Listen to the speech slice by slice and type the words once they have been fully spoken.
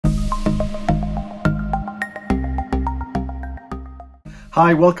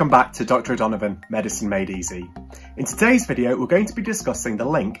Hi, welcome back to Dr. O'Donovan, Medicine Made Easy. In today's video, we're going to be discussing the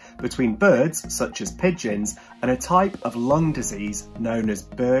link between birds, such as pigeons, and a type of lung disease known as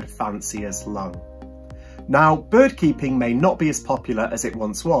bird fancier's lung. Now, bird keeping may not be as popular as it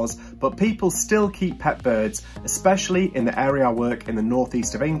once was, but people still keep pet birds, especially in the area I work in the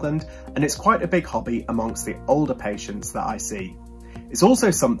northeast of England, and it's quite a big hobby amongst the older patients that I see. It's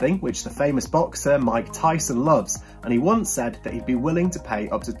also something which the famous boxer Mike Tyson loves, and he once said that he'd be willing to pay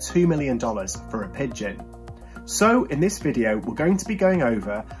up to $2 million for a pigeon. So in this video, we're going to be going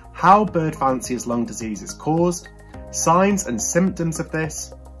over how bird fancier's lung disease is caused, signs and symptoms of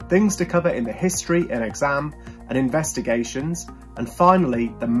this, things to cover in the history and exam, and investigations, and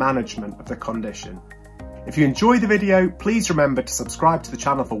finally the management of the condition. If you enjoy the video, please remember to subscribe to the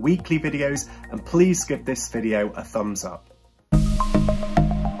channel for weekly videos, and please give this video a thumbs up.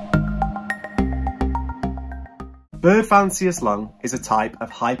 Bird fancier's lung is a type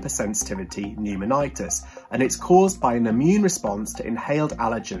of hypersensitivity pneumonitis, and it's caused by an immune response to inhaled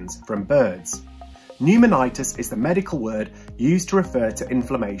allergens from birds. Pneumonitis is the medical word used to refer to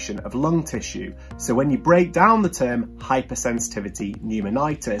inflammation of lung tissue, so when you break down the term hypersensitivity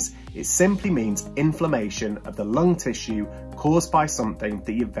pneumonitis, it simply means inflammation of the lung tissue caused by something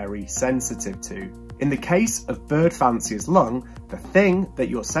that you're very sensitive to. In the case of bird fancier's lung, the thing that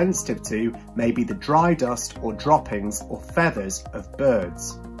you're sensitive to may be the dry dust or droppings or feathers of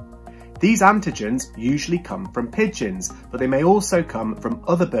birds. These antigens usually come from pigeons, but they may also come from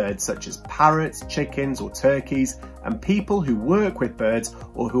other birds such as parrots, chickens or turkeys, and people who work with birds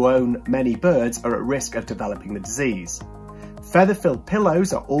or who own many birds are at risk of developing the disease. Feather-filled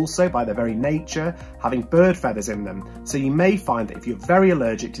pillows are also, by their very nature, having bird feathers in them, so you may find that if you're very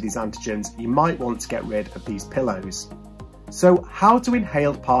allergic to these antigens, you might want to get rid of these pillows. So how do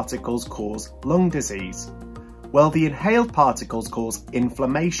inhaled particles cause lung disease? Well, the inhaled particles cause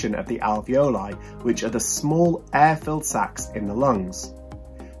inflammation of the alveoli, which are the small air-filled sacs in the lungs.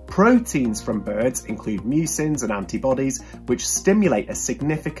 Proteins from birds include mucins and antibodies, which stimulate a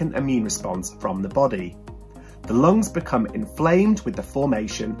significant immune response from the body. The lungs become inflamed with the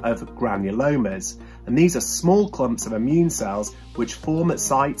formation of granulomas, and these are small clumps of immune cells which form at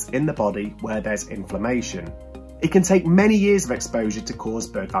sites in the body where there's inflammation. It can take many years of exposure to cause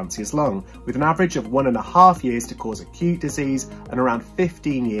bird fancier's lung, with an average of 1.5 years to cause acute disease and around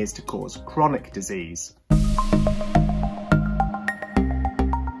 15 years to cause chronic disease.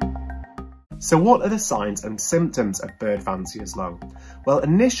 So what are the signs and symptoms of bird fancier's lung? Well,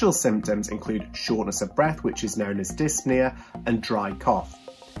 initial symptoms include shortness of breath, which is known as dyspnea, and dry cough.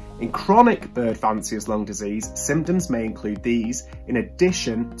 In chronic bird fancier's lung disease, symptoms may include these, in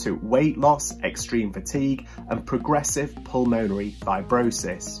addition to weight loss, extreme fatigue, and progressive pulmonary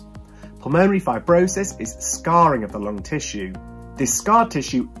fibrosis. Pulmonary fibrosis is scarring of the lung tissue. This scarred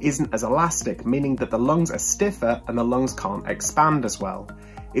tissue isn't as elastic, meaning that the lungs are stiffer and the lungs can't expand as well.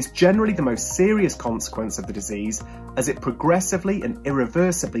 It's generally the most serious consequence of the disease, as it progressively and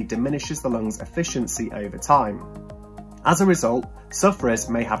irreversibly diminishes the lung's efficiency over time. As a result, sufferers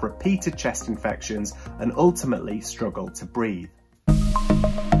may have repeated chest infections and ultimately struggle to breathe.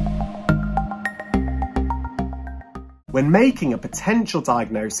 When making a potential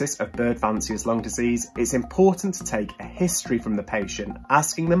diagnosis of bird fancier's lung disease, it's important to take a history from the patient,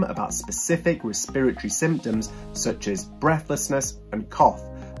 asking them about specific respiratory symptoms such as breathlessness and cough,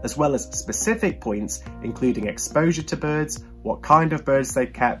 as well as specific points including exposure to birds, what kind of birds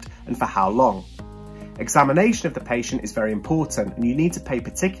they've kept, and for how long. Examination of the patient is very important, and you need to pay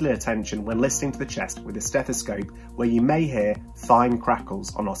particular attention when listening to the chest with a stethoscope, where you may hear fine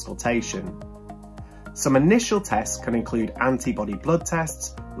crackles on auscultation. Some initial tests can include antibody blood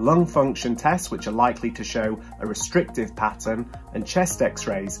tests, lung function tests which are likely to show a restrictive pattern, and chest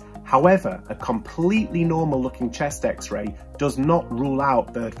x-rays. However, a completely normal looking chest x-ray does not rule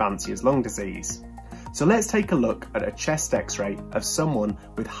out bird fancier's lung disease. So let's take a look at a chest x-ray of someone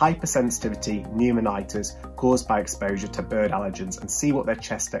with hypersensitivity pneumonitis caused by exposure to bird allergens and see what their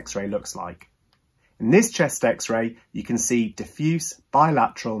chest x-ray looks like. In this chest x-ray, you can see diffuse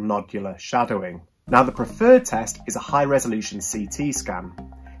bilateral nodular shadowing. Now, the preferred test is a high-resolution CT scan.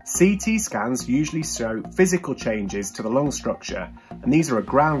 CT scans usually show physical changes to the lung structure, and these are a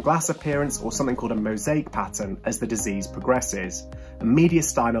ground glass appearance or something called a mosaic pattern as the disease progresses. A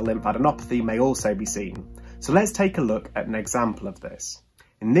mediastinal lymphadenopathy may also be seen. So let's take a look at an example of this.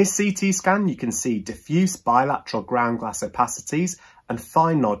 In this CT scan, you can see diffuse bilateral ground glass opacities and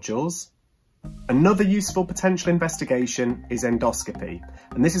fine nodules. Another useful potential investigation is endoscopy,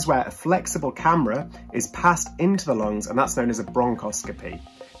 and this is where a flexible camera is passed into the lungs, and that's known as a bronchoscopy.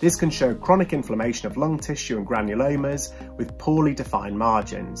 This can show chronic inflammation of lung tissue and granulomas with poorly defined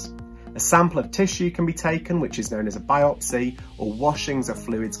margins. A sample of tissue can be taken, which is known as a biopsy, or washings of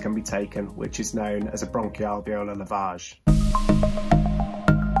fluids can be taken, which is known as a bronchoalveolar lavage.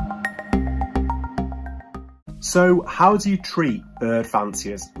 So how do you treat bird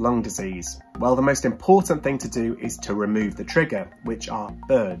fanciers lung disease? Well, the most important thing to do is to remove the trigger, which are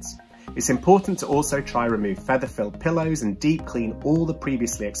birds. It's important to also try remove feather-filled pillows and deep clean all the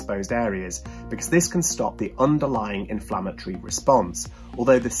previously exposed areas, because this can stop the underlying inflammatory response,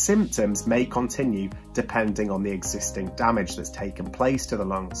 although the symptoms may continue depending on the existing damage that's taken place to the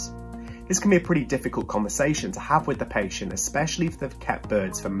lungs. This can be a pretty difficult conversation to have with the patient, especially if they've kept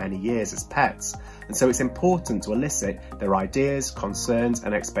birds for many years as pets, and so it's important to elicit their ideas, concerns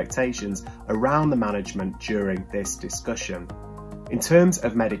and expectations around the management during this discussion. In terms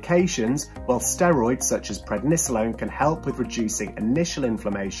of medications, well, steroids such as prednisolone can help with reducing initial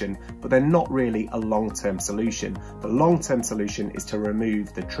inflammation, but they're not really a long-term solution. The long-term solution is to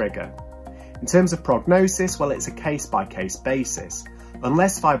remove the trigger. In terms of prognosis, well, it's a case-by-case basis.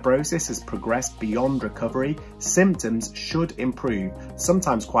 Unless fibrosis has progressed beyond recovery, symptoms should improve,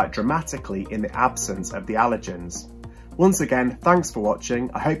 sometimes quite dramatically in the absence of the allergens. Once again, thanks for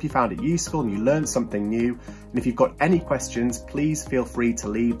watching. I hope you found it useful and you learned something new. And if you've got any questions, please feel free to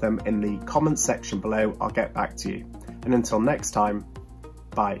leave them in the comments section below. I'll get back to you. And until next time,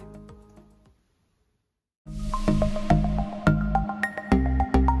 bye.